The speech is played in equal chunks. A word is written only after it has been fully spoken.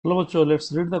So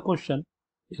let's read the question.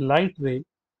 A light ray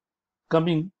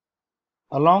coming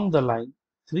along the line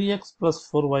 3x plus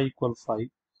 4y equal 5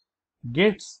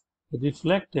 gets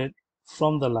reflected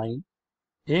from the line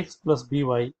ax plus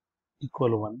by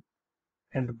equal 1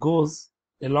 and goes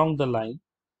along the line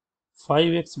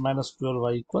 5x minus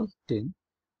 12y equal 10.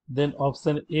 Then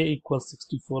option A equals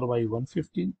 64 by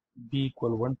 115, B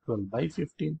equal 112 by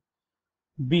 15,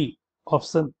 B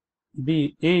option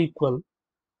B A equal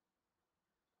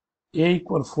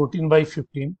 14 by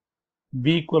 15,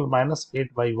 B equal minus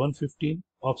 8 by 115,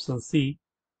 option C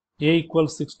A equal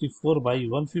 64 by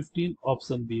 115,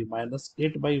 option B minus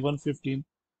 8 by 115,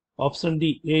 option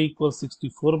D A equal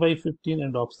 64 by 15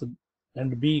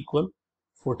 and B equal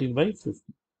 14 by 15.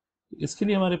 इसके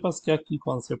लिए हमारे पास क्या की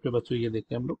concept है बच्चों, ये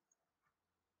देखें हम लोग.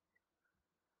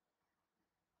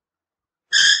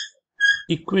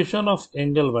 Equation of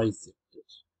angle bisector.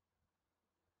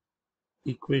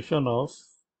 Equation of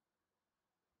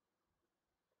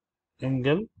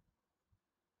angle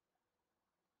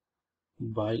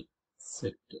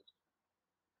bisector.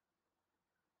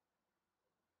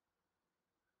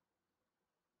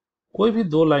 कोई भी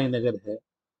दो लाइन अगर है,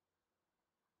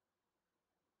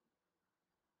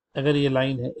 अगर ये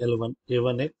लाइन है L1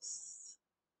 A1x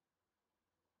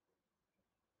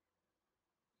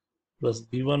plus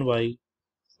B1y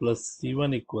plus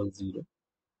C1 equal 0,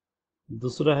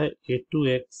 दूसरा है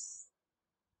A2x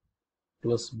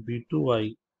plus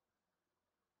B2y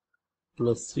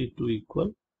plus C2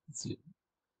 equal 0.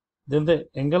 Then the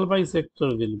angle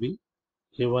bisector will be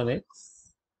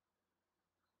A1x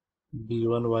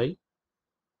B1y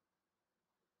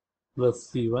plus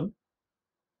C1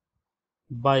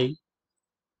 by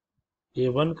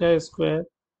A1 का स्क्वायर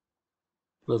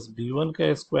प्लस B1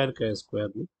 का स्क्वायर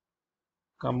रूट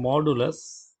का modulus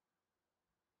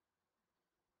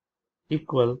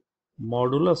equal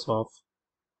modulus of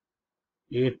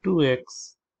A2x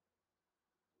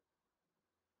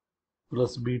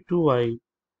plus B2y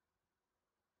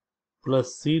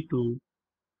plus C2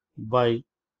 by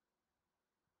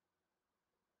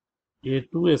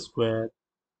A2 square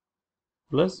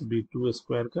plus B2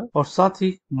 square का. और साथ ही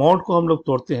mod को हम लोग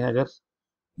तोड़ते हैं. अगर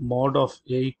mod of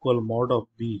A equal mod of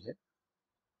B है,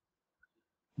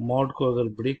 मॉड को अगर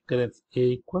ब्रेक करें तो A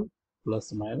equal plus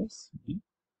minus B,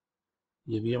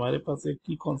 ये भी हमारे पास एक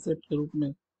की कॉन्सेप्ट के रूप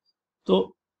में.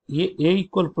 तो ये A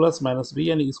equal plus minus B,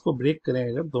 यानी इसको ब्रेक करें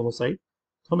अगर दोनों साइड,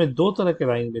 तो हमें दो तरह के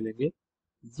लाइन मिलेंगे.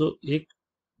 जो एक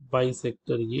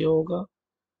बाइसेक्टर ये होगा,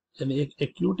 यानी एक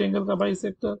एक्यूट एंगल का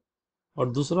बाइसेक्टर,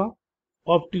 और दूसरा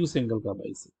ऑब्ट्यूस एंगल का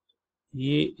बाइसेक्टर.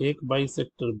 ये एक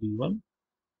बाइसेक्टर B1,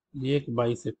 ये एक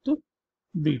बाइसेक्टर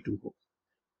B2 हो.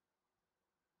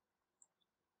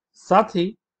 साथ ही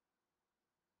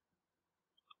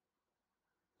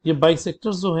ये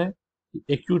बाइसेक्टर्स जो हैं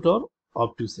एक्यूट और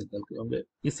ऑब्ट्यूस एंगल के होंगे.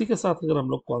 इसी के साथ अगर हम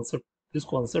लोग इस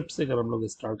कॉन्सेप्ट से अगर हम लोग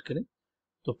स्टार्ट करें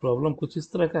तो प्रॉब्लम कुछ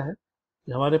इस तरह का है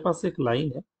कि हमारे पास एक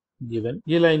लाइन है गिवन.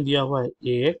 ये लाइन दिया हुआ है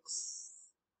ax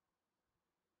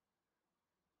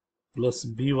प्लस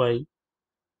by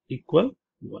इक्वल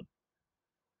 1,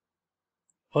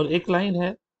 और एक लाइन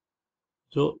है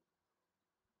जो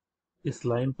इस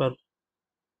लाइन पर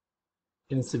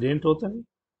इंसिडेंट होता है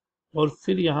और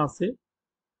फिर यहां से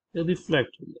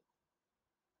रिफ्लेक्ट हो जाता है.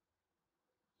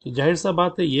 तो जाहिर सा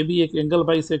बात है ये भी एक एंगल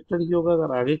बाइसेक्टर ही होगा.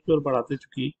 अगर आगे की ओर बढ़ाते,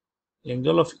 चुकी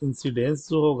एंगल ऑफ इंसिडेंस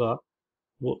जो होगा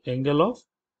वो एंगल ऑफ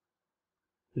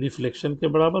रिफ्लेक्शन के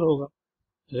बराबर होगा.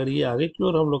 अगर ये आगे की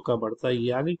ओर हम लोग का बढ़ता है,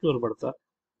 ये आगे की ओर बढ़ता,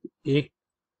 एक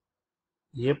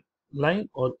ये लाइन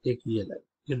और एक ये लाइन,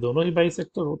 ये दोनों ही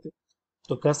बाइसेक्टर होते.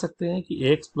 तो कह सकते हैं कि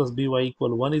ax plus B Y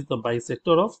equal 1 is the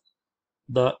bisector of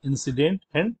the incident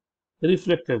and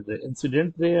reflected ray.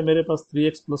 Incident ray है मेरे पास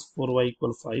 3x plus 4y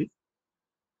equal 5,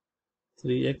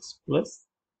 3x plus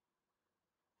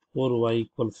 4y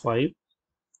equal 5,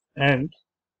 and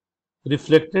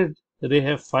reflected ray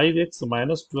है 5x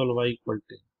minus 12y equal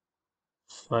 10.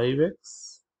 5x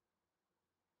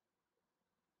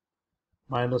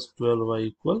minus 12y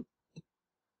equal.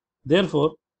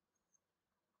 Therefore,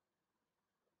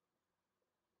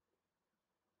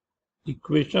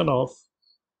 equation of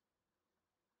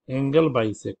angle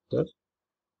bisectors,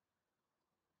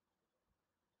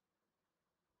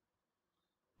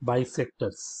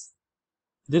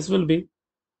 this will be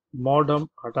mod हम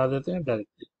हटा देते हैं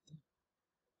directly.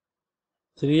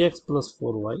 3x plus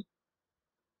 4y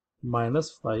minus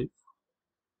 5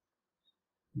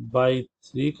 by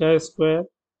 3 का square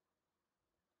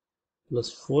plus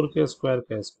 4 के square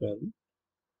का square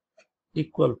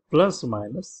equal plus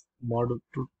minus mod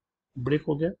to break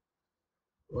हो गया,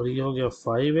 और ये हो गया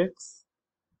 5x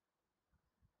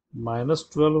माइनस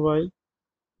 12y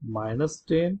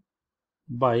 -10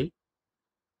 by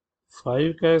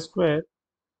 5 का स्क्वायर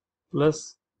प्लस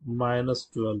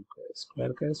 -12 का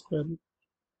square root,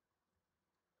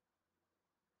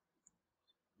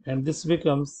 and this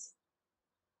becomes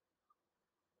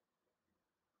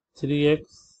 3x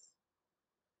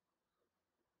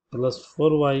plus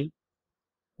 4y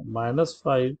minus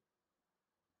 5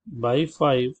 by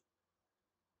 5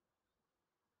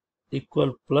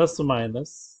 equal plus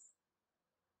minus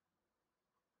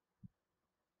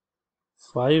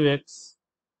 5x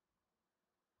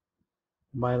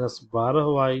minus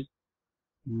 12y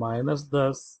minus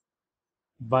 10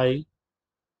 by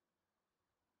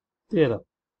 13.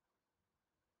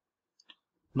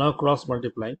 Now cross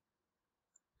multiply,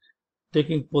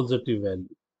 taking positive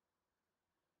value.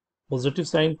 Positive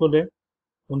sign को ले,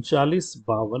 39,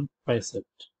 52, 65,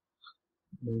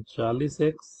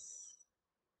 39x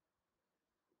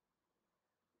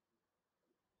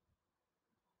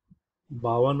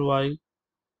 -52y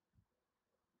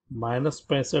minus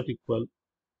 65 equal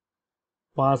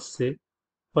 5 से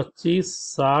 25,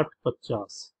 60,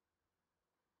 50,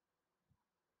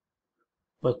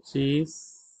 25,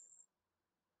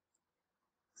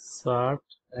 60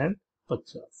 and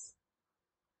 50,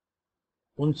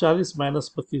 39 minus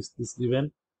 25 is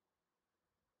given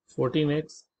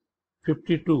 14x,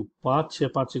 52, 5,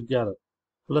 6, 5, 11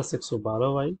 plus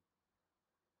 112y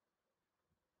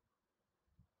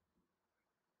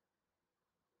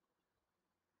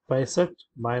पैंसठ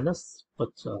minus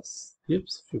 50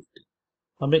 gives 50.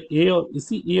 हमें ए और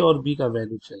इसी ए और B का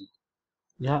value चाहिए.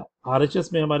 यहाँ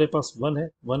आरएचएस में हमारे पास 1 है.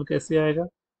 1 कैसे आएगा?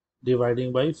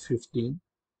 Dividing by 15.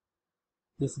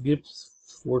 This gives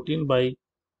 14 by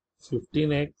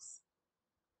 15x,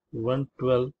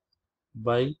 112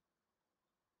 by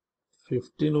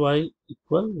 15y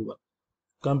equal 1.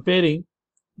 Comparing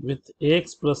with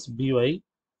ax plus by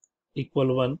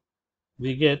equal 1,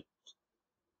 we get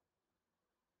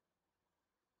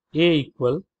a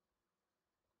equal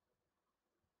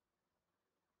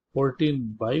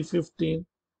 14 by 15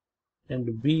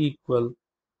 and b equal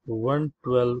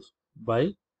 112 by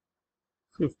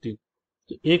 15.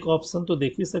 तो एक ऑप्शन तो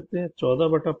देख ही सकते हैं,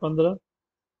 14/15,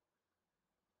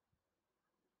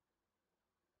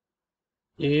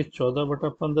 a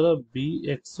 14/15, b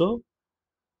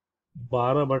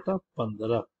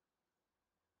 112/15.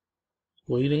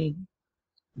 कोई नहीं.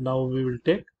 Now we will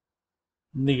take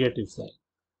negative sign.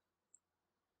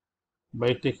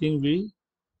 By taking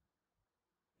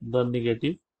the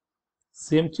negative,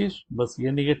 same चीज, बस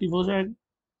ये नेगेटिव हो जाएगा,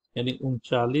 यानी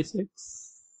 39x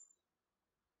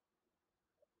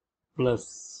प्लस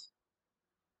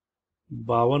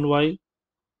 52y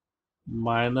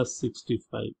माइनस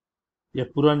 65,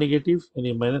 यह पूरा नेगेटिव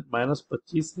यानी minus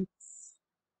 25x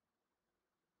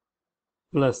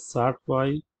plus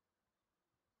 60y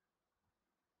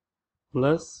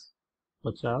plus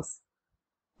 50,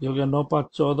 ये हो गया 9, 5,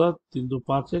 14, 3, 2,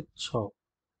 5, 1, 6,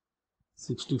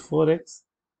 64x,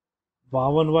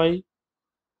 52y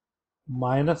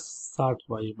minus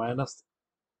 60y minus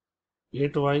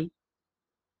 8y,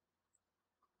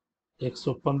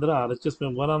 115, RHS में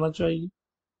 1 आना चाहिए,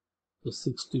 तो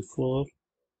 64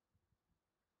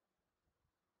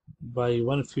 by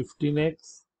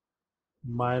 115x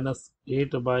minus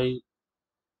 8 by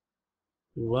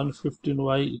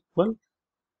 115y equal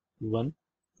 1.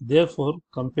 Therefore,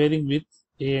 comparing with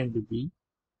A and B,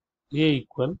 A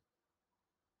equal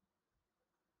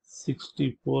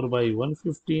 64 by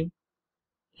 115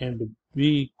 and B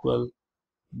equal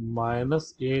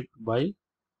minus 8 by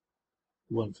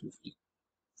 115.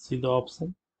 See the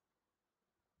option.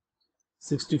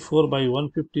 64 by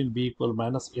 115, B equal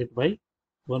minus 8 by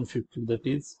 115. That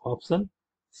is option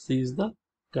C is the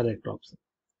correct option.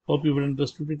 Hope you will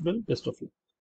understood it well. Best of luck.